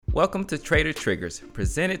Welcome to Trader Triggers,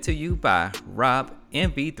 presented to you by Rob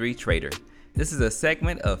MV3 Trader. This is a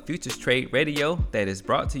segment of Futures Trade Radio that is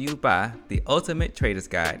brought to you by The Ultimate Trader's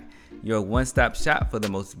Guide, your one-stop shop for the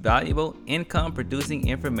most valuable income-producing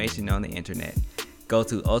information on the internet. Go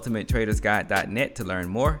to ultimatetradersguide.net to learn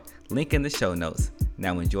more. Link in the show notes.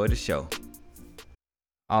 Now enjoy the show.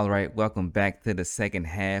 All right, welcome back to the second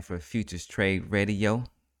half of Futures Trade Radio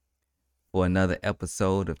for another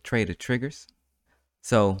episode of Trader Triggers.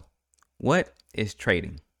 So, what is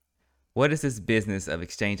trading? What is this business of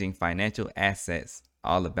exchanging financial assets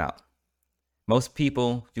all about? Most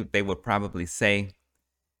people, they would probably say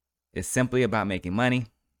it's simply about making money,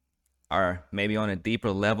 or maybe on a deeper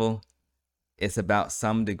level, it's about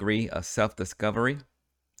some degree of self-discovery.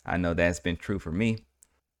 I know that's been true for me.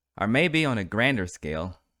 Or maybe on a grander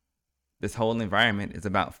scale, this whole environment is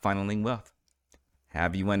about funneling wealth.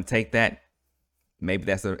 However you want to take that, maybe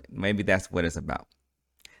that's what it's about.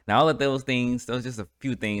 Now, all of those things, those are just a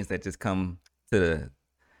few things that just come to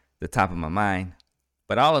the top of my mind.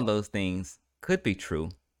 But all of those things could be true.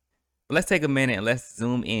 But let's take a minute and let's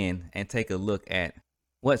zoom in and take a look at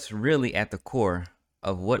what's really at the core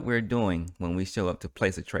of what we're doing when we show up to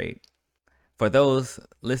place a trade. For those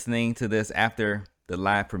listening to this after the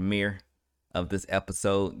live premiere of this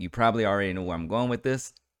episode, you probably already know where I'm going with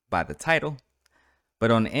this by the title. But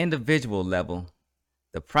on an individual level,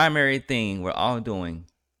 the primary thing we're all doing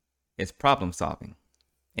is problem solving,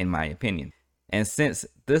 in my opinion. And since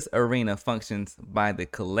this arena functions by the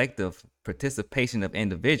collective participation of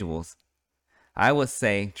individuals, I would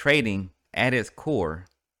say trading at its core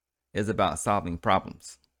is about solving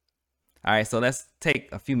problems. All right, so let's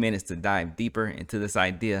take a few minutes to dive deeper into this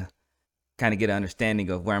idea, kind of get an understanding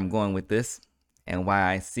of where I'm going with this and why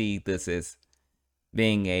I see this as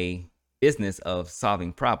being a business of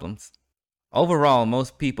solving problems. Overall,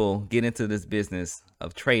 most people get into this business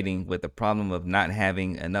of trading with the problem of not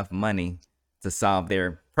having enough money to solve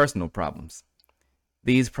their personal problems.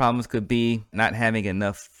 These problems could be not having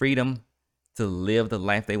enough freedom to live the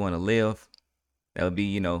life they want to live. That would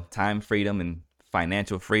be, time freedom and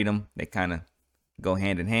financial freedom. They kind of go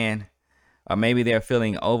hand in hand. Or maybe they're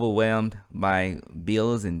feeling overwhelmed by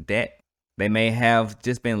bills and debt. They may have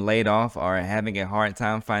just been laid off or are having a hard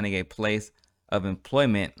time finding a place of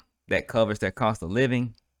employment that covers their cost of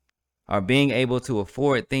living, or being able to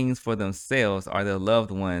afford things for themselves or their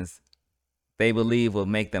loved ones they believe will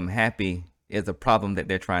make them happy is a problem that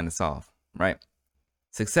they're trying to solve, right?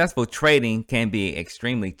 Successful trading can be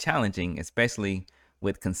extremely challenging, especially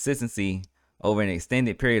with consistency over an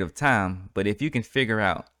extended period of time. But if you can figure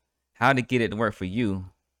out how to get it to work for you,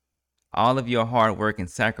 all of your hard work and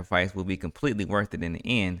sacrifice will be completely worth it in the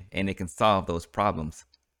end, and it can solve those problems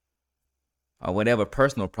or whatever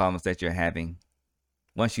personal problems that you're having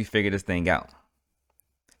once you figure this thing out.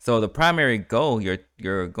 So the primary goal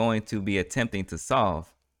you're going to be attempting to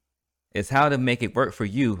solve is how to make it work for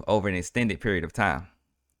you over an extended period of time.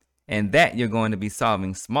 And that you're going to be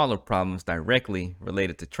solving smaller problems directly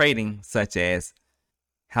related to trading, such as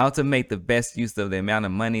how to make the best use of the amount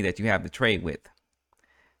of money that you have to trade with.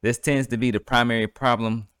 This tends to be the primary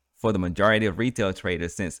problem for the majority of retail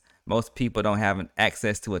traders, since most people don't have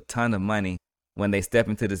access to a ton of money when they step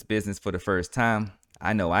into this business for the first time.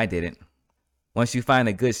 I know I didn't. Once you find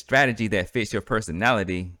a good strategy that fits your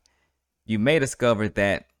personality, you may discover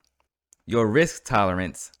that your risk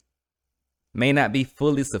tolerance may not be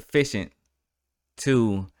fully sufficient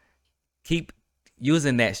to keep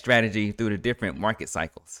using that strategy through the different market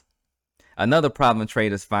cycles. Another problem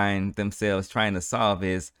traders find themselves trying to solve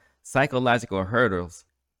is psychological hurdles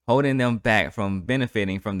holding them back from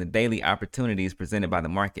benefiting from the daily opportunities presented by the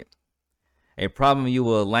market. A problem you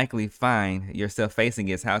will likely find yourself facing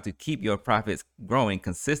is how to keep your profits growing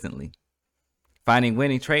consistently. Finding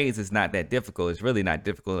winning trades is not that difficult. It's really not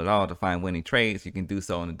difficult at all to find winning trades. You can do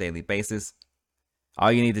so on a daily basis.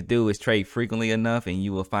 All you need to do is trade frequently enough and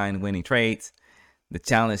you will find winning trades. The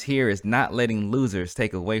challenge here is not letting losers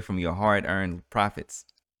take away from your hard-earned profits.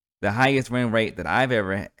 The highest win rate that I've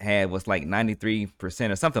ever had was like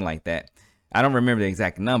 93% or something like that. I don't remember the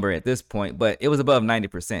exact number at this point, but it was above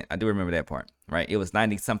 90%. I do remember that part, right? It was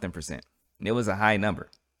 90 something percent. It was a high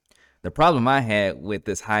number. The problem I had with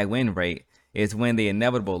this high win rate is when the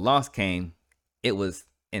inevitable loss came, it was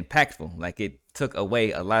impactful. Like it took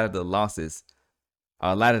away a lot of the losses,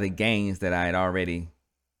 a lot of the gains that I had already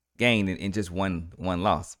gained in just one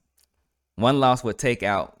loss. One loss would take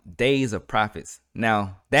out days of profits.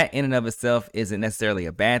 Now, that in and of itself isn't necessarily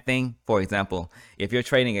a bad thing. For example, if you're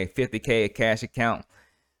trading a $50K cash account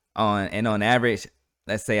on average,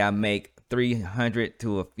 let's say I make $300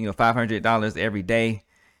 to $500 every day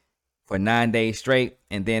for 9 days straight,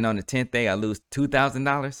 and then on the 10th day I lose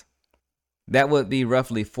 $2,000, that would be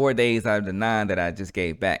roughly 4 days out of the 9 that I just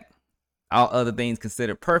gave back. All other things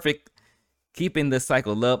considered perfect, keeping this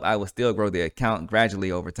cycle up, I would still grow the account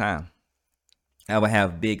gradually over time. I would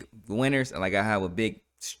have big winners, like I have a big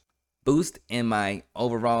boost in my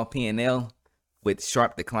overall P&L with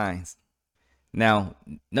sharp declines. Now,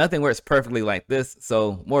 nothing works perfectly like this,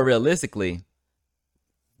 so more realistically,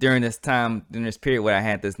 during this period where I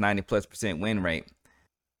had this 90+% win rate,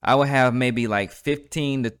 I would have maybe like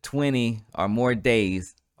 15 to 20 or more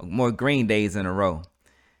days, more green days in a row.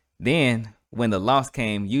 Then, when the loss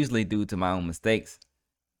came, usually due to my own mistakes,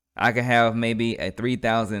 I could have maybe a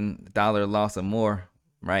 $3,000 loss or more,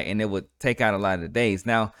 right? And it would take out a lot of the days.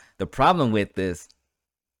 Now, the problem with this,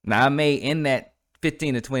 I made in that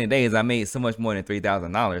 15 to 20 days, I made so much more than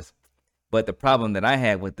 $3,000. But the problem that I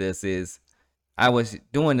had with this is I was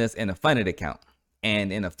doing this in a funded account.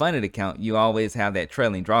 And in a funded account, you always have that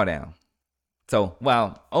trailing drawdown. So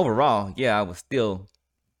while overall, yeah, I was still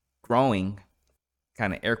growing,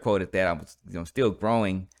 kind of air quoted that, I was still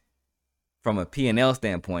growing from a P&L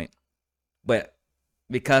standpoint. But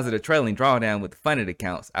because of the trailing drawdown with the funded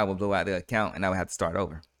accounts, I would blow out the account and I would have to start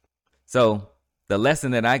over. So the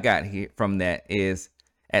lesson that I got here from that is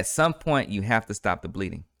at some point you have to stop the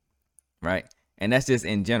bleeding, right? And that's just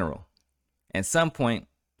in general. At some point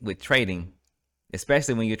with trading,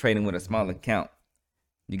 especially when you're trading with a small account,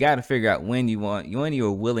 you got to figure out when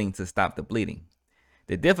you're willing to stop the bleeding.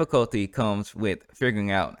 The difficulty comes with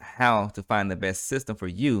figuring out how to find the best system for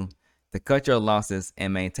you to cut your losses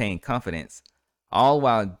and maintain confidence, all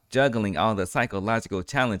while juggling all the psychological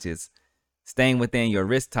challenges, staying within your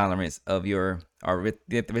risk tolerance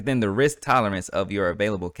within the risk tolerance of your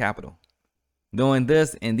available capital. Doing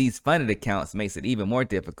this in these funded accounts makes it even more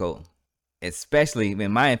difficult, especially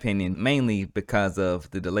in my opinion, mainly because of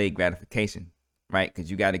the delayed gratification, right? Because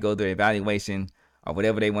you got to go through evaluation or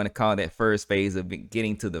whatever they want to call that first phase of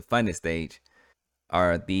getting to the funded stage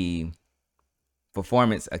or the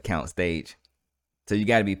performance account stage. So you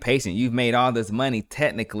got to be patient. You've made all this money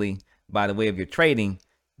technically by the way of your trading,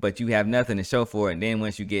 but you have nothing to show for it. And then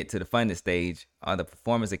once you get to the funded stage or the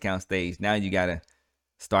performance account stage, now you got to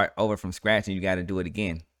start over from scratch and you got to do it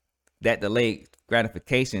again. That delayed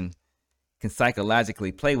gratification can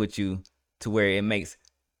psychologically play with you to where it makes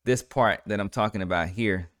this part that I'm talking about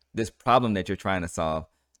here, this problem that you're trying to solve,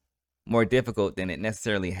 more difficult than it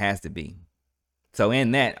necessarily has to be. So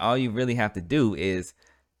in that, all you really have to do is,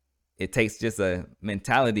 it takes just a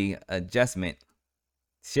mentality adjustment.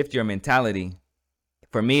 Shift your mentality.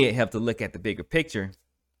 For me, it helped to look at the bigger picture,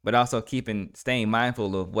 but also staying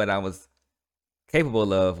mindful of what I was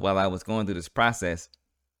capable of while I was going through this process,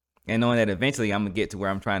 and knowing that eventually I'm gonna get to where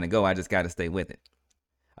I'm trying to go. I just got to stay with it.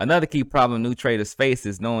 Another key problem new traders face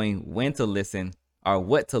is knowing when to listen or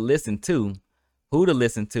what to listen to, who to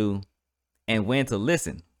listen to, and when to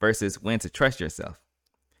listen versus when to trust yourself.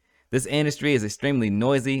 This industry is extremely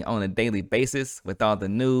noisy on a daily basis with all the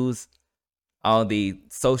news, all the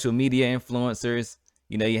social media influencers.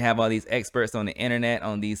 You have all these experts on the internet,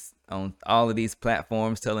 on all of these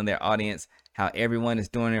platforms, telling their audience how everyone is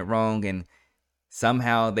doing it wrong, and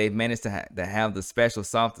somehow they've managed to have the special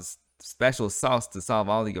sauce to solve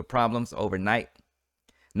all of your problems overnight.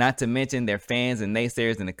 Not to mention their fans and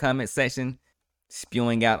naysayers in the comment section,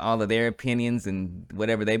 spewing out all of their opinions and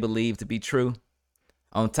whatever they believe to be true.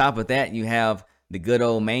 On top of that, you have the good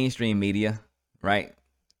old mainstream media, right?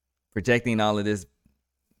 Projecting all of this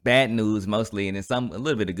bad news mostly, and then a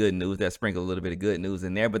little bit of good news. That sprinkle a little bit of good news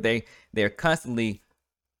in there, but they're constantly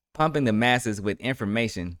pumping the masses with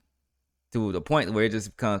information to the point where it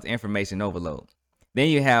just becomes information overload. Then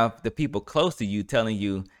you have the people close to you telling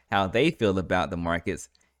you how they feel about the markets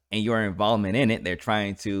and your involvement in it. They're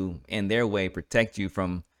trying to, in their way, protect you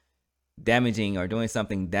from damaging or doing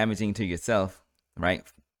something damaging to yourself, right?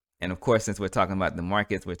 And of course, since we're talking about the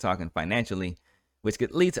markets, we're talking financially, which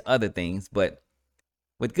could lead to other things. But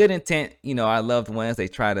with good intent, our loved ones, they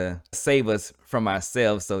try to save us from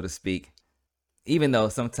ourselves, so to speak, even though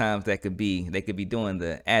sometimes they could be doing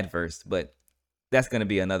the adverse. But that's going to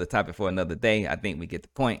be another topic for another day. I think we get the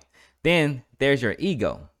point. Then there's your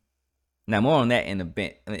ego. Now, more on that in a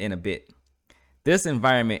bit. This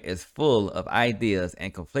environment is full of ideas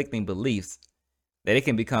and conflicting beliefs that it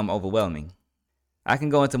can become overwhelming. I can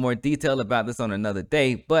go into more detail about this on another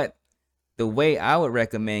day, but the way I would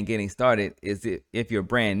recommend getting started is, if you're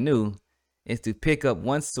brand new, is to pick up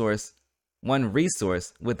one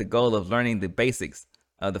resource with the goal of learning the basics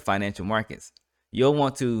of the financial markets. You'll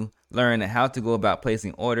want to learn how to go about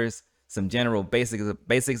placing orders, some general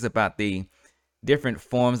basics about the different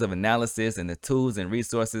forms of analysis and the tools and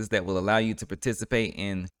resources that will allow you to participate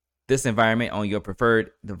in this environment on your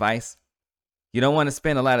preferred device. You don't want to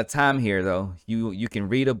spend a lot of time here though. You can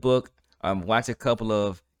read a book, watch a couple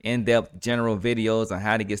of in-depth general videos on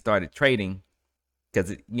how to get started trading,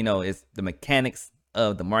 because it's the mechanics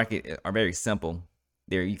of the market are very simple.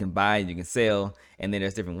 There you can buy, you can sell, and then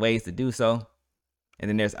there's different ways to do so. And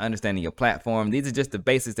then there's understanding your platform. These are just the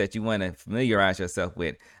basics that you want to familiarize yourself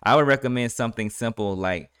with. I would recommend something simple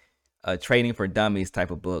like a Trading for Dummies type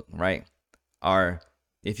of book, right? Or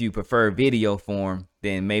if you prefer video form,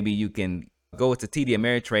 then maybe you can go to TD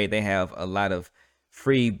Ameritrade. They have a lot of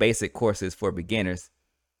free basic courses for beginners,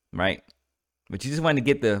 right? But you just want to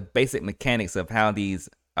get the basic mechanics of how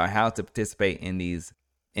to participate in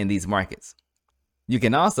these markets. You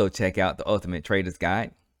can also check out the Ultimate Trader's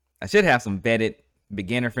Guide. I should have some vetted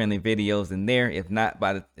beginner-friendly videos in there. If not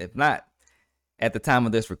at the time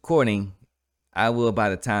of this recording, I will by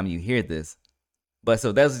the time you hear this. But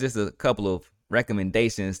so those are just a couple of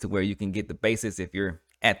recommendations to where you can get the basics if you're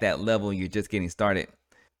at that level, you're just getting started.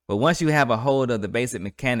 But once you have a hold of the basic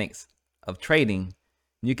mechanics of trading,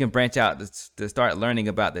 you can branch out to start learning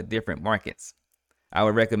about the different markets. I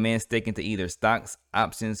would recommend sticking to either stocks,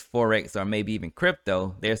 options, forex, or maybe even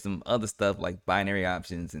crypto. There's some other stuff like binary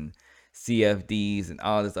options and CFDs and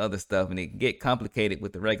all this other stuff, and it can get complicated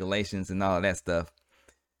with the regulations and all of that stuff.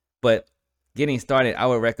 But getting started, I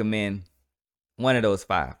would recommend one of those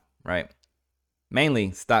 5, right?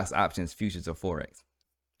 Mainly stocks, options, futures, or forex.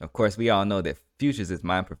 Of course, we all know that futures is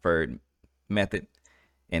my preferred method,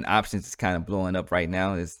 and options is kind of blowing up right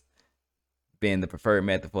now. It's been the preferred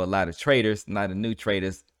method for a lot of traders, a lot of new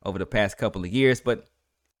traders over the past couple of years. But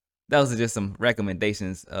those are just some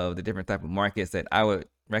recommendations of the different type of markets that I would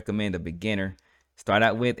recommend a beginner start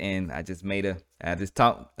out with. And I just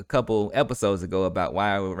talked a couple episodes ago about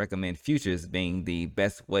why I would recommend futures being the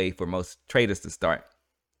best way for most traders to start.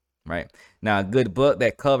 Right now, a good book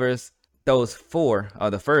that covers those 4,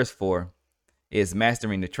 or the first 4, is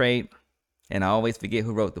Mastering the Trade. And I always forget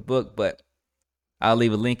who wrote the book, but I'll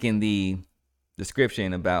leave a link in the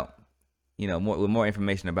description about, more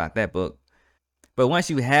information about that book. But once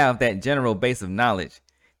you have that general base of knowledge,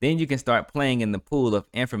 then you can start playing in the pool of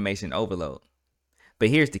information overload. But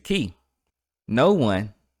here's the key. No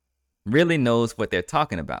one really knows what they're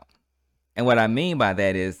talking about. And what I mean by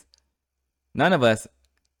that is none of us,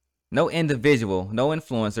 no individual, no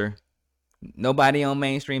influencer, nobody on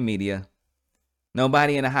mainstream media,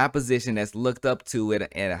 nobody in a high position that's looked up to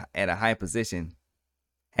at a high position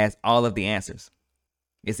has all of the answers.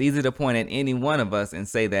 It's easy to point at any one of us and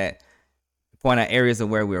point out areas of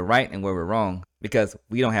where we're right and where we're wrong, because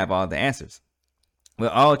we don't have all the answers. We're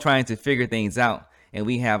all trying to figure things out, and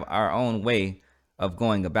we have our own way of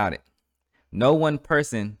going about it. No one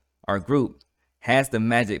person or group has the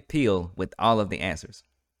magic pill with all of the answers.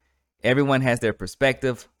 Everyone has their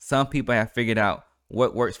perspective. Some people have figured out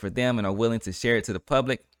what works for them and are willing to share it to the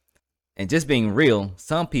public. And just being real,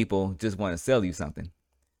 some people just want to sell you something.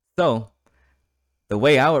 So the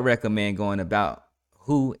way I would recommend going about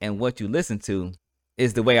who and what you listen to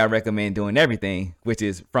is the way I recommend doing everything, which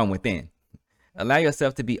is from within. Allow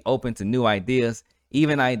yourself to be open to new ideas,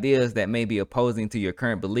 even ideas that may be opposing to your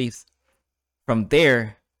current beliefs. From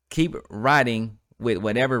there, keep riding with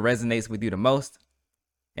whatever resonates with you the most.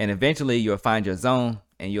 And eventually you'll find your zone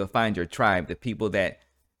and you'll find your tribe, the people that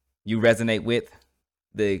you resonate with,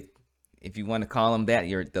 if you want to call them that,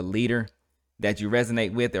 you're the leader that you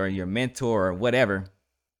resonate with, or your mentor or whatever.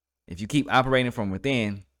 If you keep operating from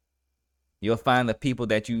within, you'll find the people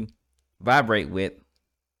that you vibrate with,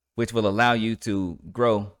 which will allow you to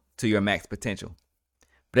grow to your max potential.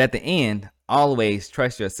 But at the end, always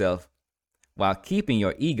trust yourself while keeping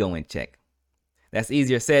your ego in check. That's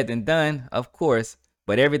easier said than done, of course,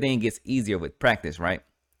 but everything gets easier with practice, right?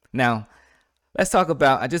 Now, let's talk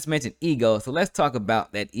about, I just mentioned ego, so let's talk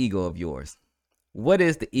about that ego of yours. What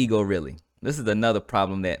is the ego really? This is another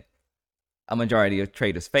problem that a majority of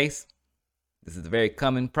traders face. This is a very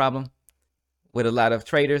common problem with a lot of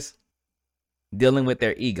traders, dealing with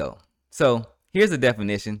their ego. So here's a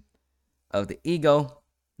definition of the ego.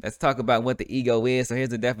 Let's talk about what the ego is. So here's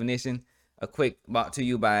the definition, brought to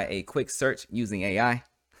you by a quick search using AI.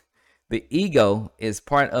 The ego is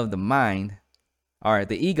part of the mind, or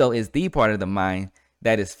the ego is the part of the mind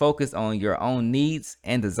that is focused on your own needs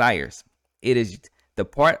and desires. It is the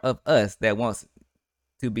part of us that wants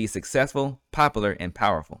to be successful, popular, and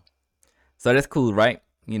powerful. So that's cool, right?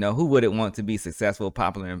 Who wouldn't want to be successful,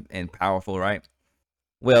 popular, and powerful, right?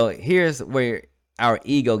 Well, here's where our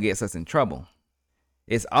ego gets us in trouble.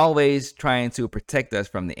 It's always trying to protect us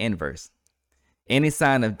from the inverse. any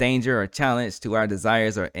sign of danger or challenge to our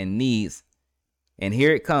desires and needs. And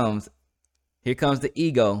here it comes. Here comes the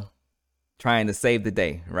ego trying to save the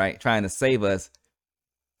day, right? Trying to save us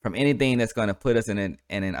from anything that's going to put us in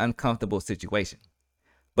an uncomfortable situation.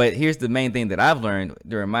 But here's the main thing that I've learned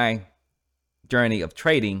during my journey of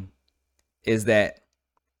trading is that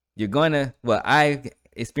I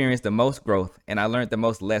experienced the most growth and I learned the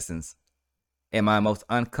most lessons in my most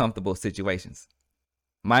uncomfortable situations.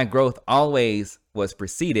 My growth always was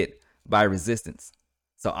preceded by resistance.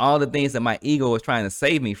 So all the things that my ego was trying to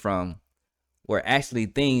save me from were actually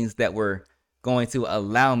things that were going to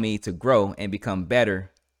allow me to grow and become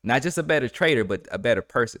better, not just a better trader, but a better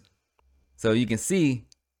person. So you can see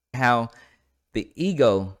how the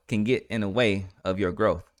ego can get in the way of your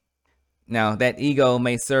growth. Now, that ego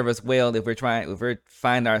may serve us well if we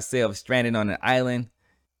find ourselves stranded on an island,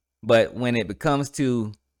 but it becomes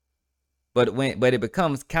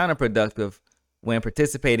counterproductive when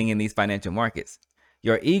participating in these financial markets.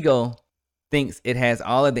 Your ego thinks it has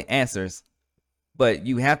all of the answers, but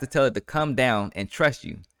you have to tell it to come down and trust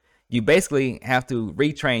you. You basically have to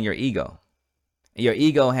retrain your ego. Your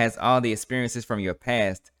ego has all the experiences from your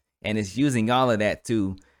past and is using all of that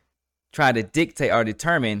to try to dictate or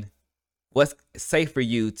determine what's safe for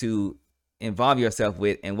you to involve yourself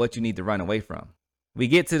with and what you need to run away from. We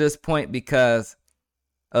get to this point because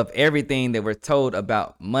of everything that we're told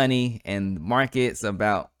about money and markets,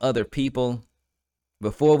 about other people,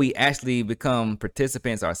 before we actually become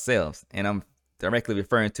participants ourselves. And I'm directly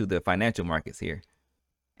referring to the financial markets here.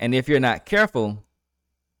 And if you're not careful,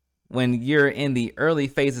 when you're in the early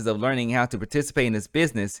phases of learning how to participate in this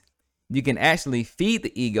business, you can actually feed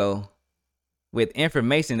the ego with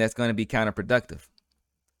information that's going to be counterproductive.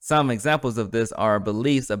 Some examples of this are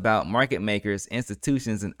beliefs about market makers,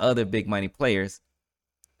 institutions, and other big money players,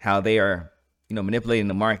 how they are, manipulating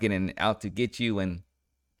the market and out to get you, and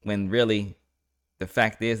when really the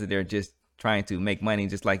fact is that they're just trying to make money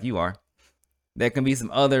just like you are. There can be some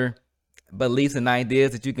other beliefs and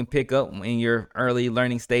ideas that you can pick up in your early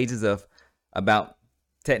learning stages about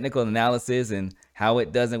technical analysis and how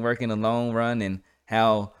it doesn't work in the long run and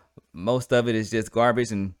how most of it is just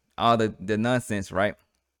garbage and all the nonsense, right?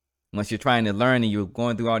 Once you're trying to learn and you're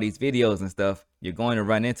going through all these videos and stuff, you're going to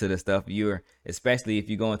run into this stuff. Especially if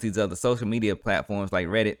you go into these other social media platforms like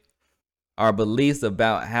Reddit, our beliefs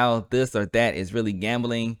about how this or that is really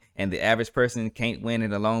gambling and the average person can't win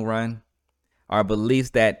in the long run. Our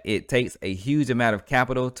beliefs that it takes a huge amount of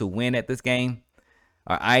capital to win at this game.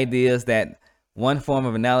 Our ideas that one form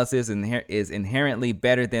of analysis is inherently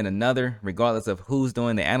better than another, regardless of who's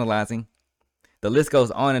doing the analyzing. The list goes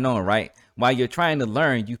on and on, right? While you're trying to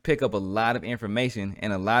learn, you pick up a lot of information,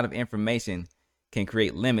 and a lot of information can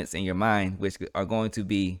create limits in your mind, which are going to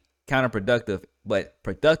be counterproductive, but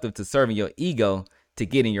productive to serving your ego to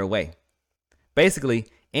get in your way. Basically,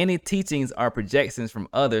 any teachings or projections from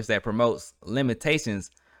others that promotes limitations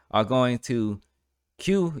are going to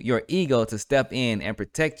cue your ego to step in and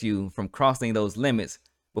protect you from crossing those limits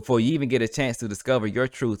before you even get a chance to discover your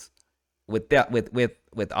truth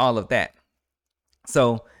with all of that.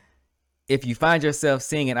 So if you find yourself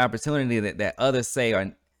seeing an opportunity that others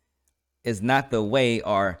say is not the way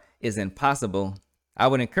or is impossible, I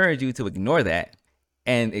would encourage you to ignore that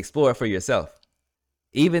and explore it for yourself.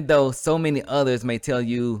 Even though so many others may tell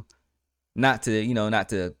you not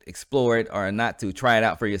to explore it or not to try it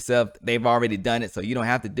out for yourself. They've already done it, so you don't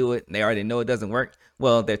have to do it. They already know it doesn't work.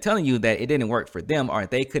 Well, they're telling you that it didn't work for them, or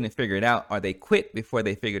they couldn't figure it out, or they quit before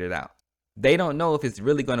they figured it out. They don't know if it's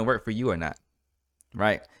really going to work for you or not,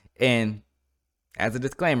 right? And as a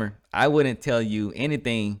disclaimer, I wouldn't tell you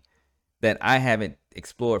anything that I haven't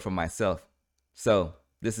explored for myself. So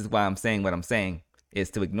this is why I'm saying what I'm saying, is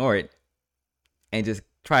to ignore it and just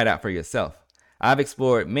try it out for yourself. I've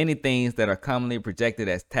explored many things that are commonly projected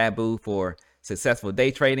as taboo for successful day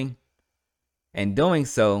trading, and doing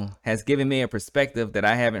so has given me a perspective that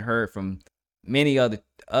I haven't heard from many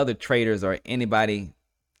other traders or anybody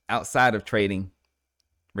outside of trading,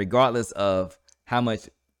 regardless of how much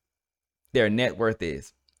their net worth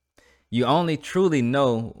is. You only truly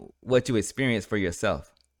know what you experience for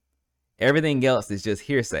yourself. Everything else is just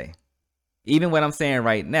hearsay. Even what I'm saying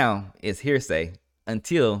right now is hearsay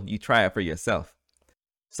until you try it for yourself.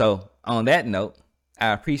 So on that note, I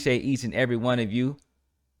appreciate each and every one of you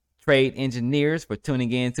trade engineers for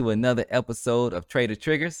tuning in to another episode of Trader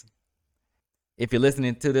Triggers. If you're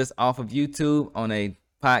listening to this off of YouTube on a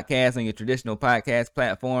podcast on your traditional podcast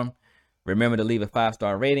platform, remember to leave a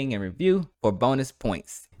 5-star rating and review for bonus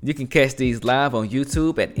points. You can catch these live on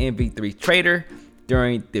YouTube at MV3 Trader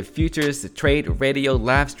during the Futures Trade Radio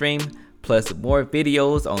live stream. plus more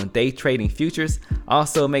videos on day trading futures.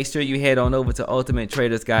 Also, make sure you head on over to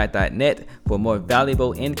ultimatetradersguide.net for more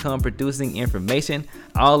valuable income producing information.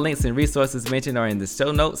 All links and resources mentioned are in the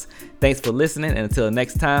show notes. Thanks for listening, and until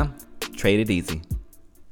next time, trade it easy.